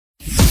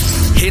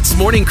Hits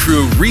Morning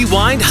Crew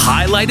Rewind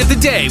Highlight of the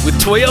Day with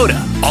Toyota.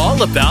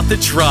 All about the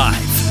drive.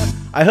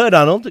 I heard,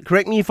 Arnold,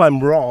 correct me if I'm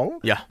wrong.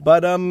 Yeah.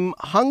 But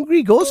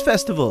Hungry Ghost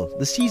Festival,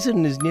 the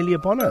season is nearly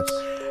upon us.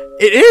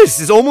 It is.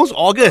 It's almost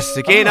August.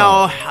 Okay,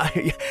 now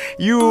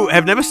you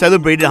have never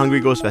celebrated Hungry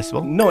Ghost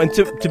Festival. No, and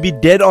to be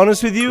dead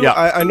honest with you, Yeah.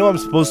 I know I'm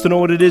supposed to know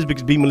what it is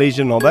because being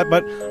Malaysian and all that,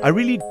 but I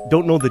really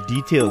don't know the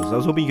details. I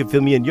was hoping you could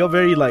fill me in. You're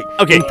very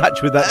in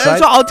touch with that side.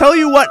 So I'll tell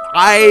you what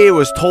I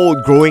was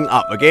told growing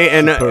up. Okay,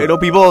 and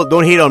people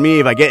don't hate on me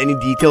if I get any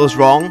details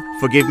wrong.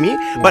 Forgive me.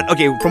 But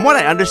okay, from what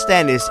I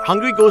understand is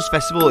Hungry Ghost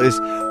Festival is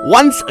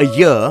once a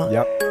year.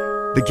 Yep.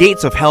 The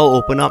gates of hell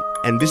open up,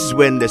 and this is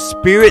when the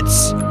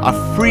spirits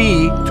are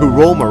free to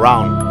roam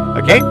around.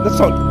 Okay? That's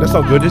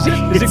not good, is it?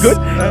 Is it good?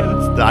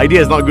 The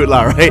idea is not good,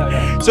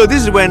 right? So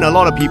this is when a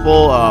lot of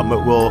people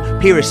will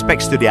pay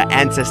respects to their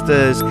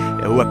ancestors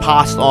who have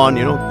passed on,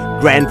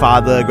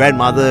 grandfather,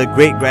 grandmother,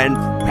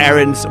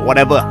 great-grandparents,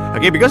 whatever.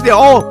 Okay? Because they're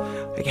all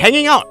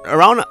hanging out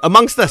around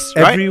amongst us,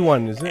 right?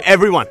 Everyone, is it?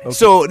 Everyone. Okay.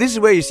 So this is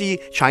where you see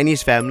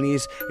Chinese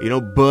families,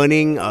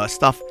 burning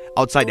stuff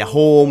outside their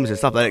homes and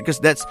stuff like that, because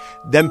that's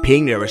them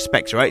paying their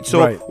respects, right?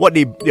 So what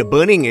they're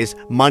burning is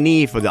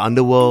money for the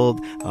underworld,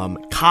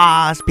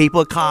 cars,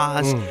 paper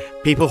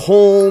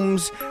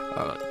homes.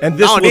 And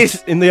this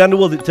nowadays, in the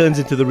underworld, it turns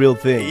into the real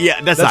thing.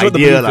 Yeah, that's the what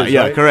idea. belief is,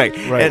 Yeah, right? correct.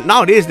 Right. And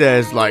nowadays,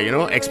 there's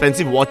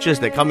expensive watches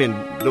that come in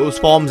those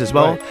forms as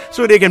well, Right.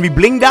 so they can be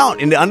blinged out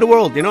in the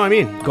underworld. You know what I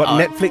mean? Got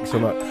Netflix or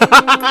not?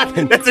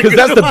 That's Because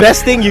that's the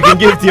best thing you can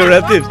give to your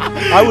relatives.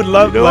 I would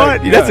love.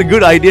 That's a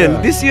good idea. Yeah.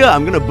 And this year,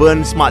 I'm gonna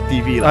burn smart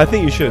TV. I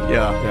think you should.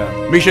 Yeah.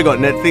 Make sure you got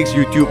Netflix,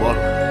 YouTube, all.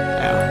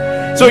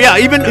 Yeah. So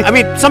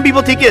some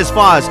people take it as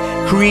far as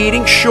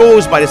creating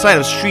shows by the side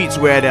of streets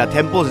where there are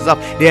temples and stuff.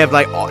 They have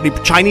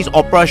the Chinese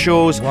opera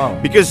shows. Wow.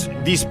 Because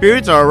these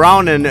spirits are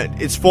around and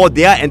it's for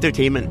their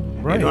entertainment.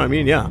 Right. You know what I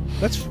mean? Yeah.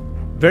 That's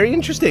very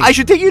interesting. I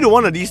should take you to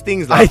one of these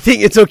things. I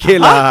think it's okay,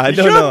 lah. You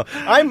No, sure? no.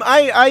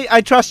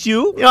 I trust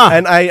you. Yeah.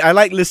 And I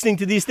like listening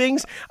to these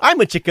things. I'm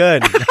a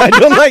chicken. I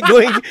don't like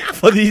going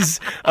for these.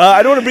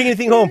 I don't want to bring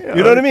anything home.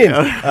 You know what I mean?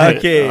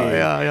 Okay.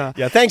 Yeah.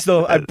 Yeah. Thanks,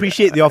 though. I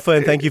appreciate the offer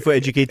and thank you for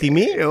educating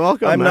me. You're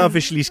welcome, I'm man. now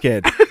officially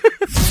scared.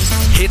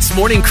 Hits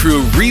Morning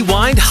Crew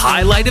Rewind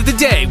Highlight of the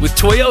Day with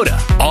Toyota.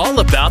 All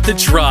about the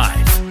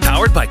drive.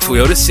 Powered by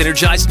Toyota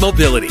Synergized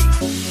Mobility.